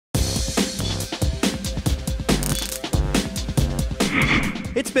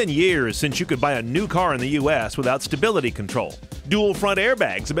It's been years since you could buy a new car in the U.S. without stability control. Dual front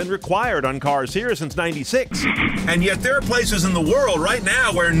airbags have been required on cars here since '96. And yet there are places in the world right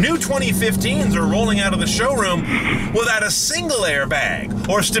now where new 2015s are rolling out of the showroom without a single airbag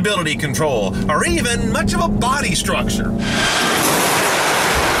or stability control or even much of a body structure.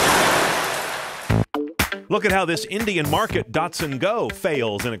 Look at how this Indian market Datsun Go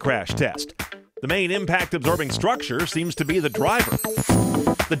fails in a crash test. The main impact-absorbing structure seems to be the driver.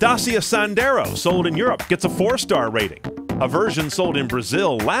 The Dacia Sandero, sold in Europe, gets a 4-star rating. A version sold in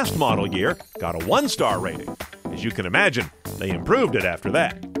Brazil last model year got a 1-star rating. As you can imagine, they improved it after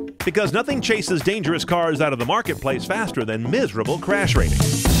that. Because nothing chases dangerous cars out of the marketplace faster than miserable crash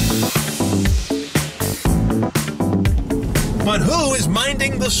ratings. But who is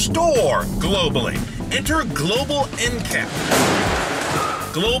minding the store globally? Enter Global NCAP.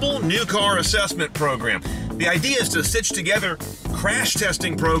 Global New Car Assessment Program. The idea is to stitch together crash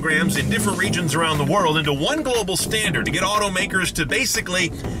testing programs in different regions around the world into one global standard to get automakers to basically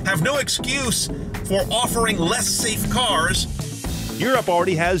have no excuse for offering less safe cars. Europe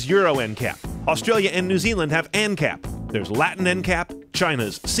already has Euro NCAP. Australia and New Zealand have ANCAP. There's Latin NCAP,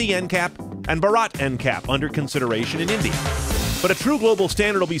 China's CNCAP, and Bharat NCAP under consideration in India. But a true global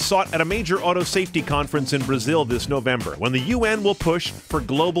standard will be sought at a major auto safety conference in Brazil this November, when the UN will push for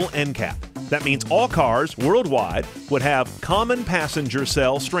global NCAP. That means all cars worldwide would have common passenger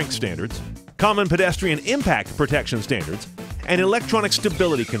cell strength standards, common pedestrian impact protection standards, and electronic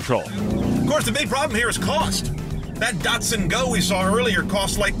stability control. Of course, the big problem here is cost. That Datsun Go we saw earlier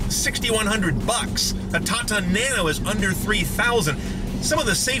cost like $6,100. A Tata Nano is under $3,000. Some of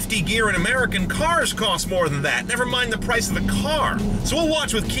the safety gear in American cars costs more than that, never mind the price of the car. So we'll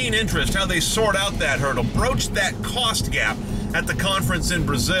watch with keen interest how they sort out that hurdle, broach that cost gap at the conference in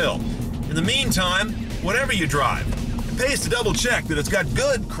Brazil. In the meantime, whatever you drive, it pays to double check that it's got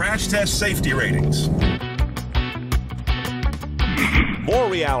good crash test safety ratings. More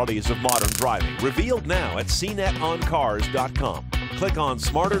realities of modern driving revealed now at CNETOnCars.com. Click on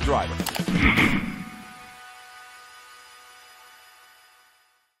Smarter Driving.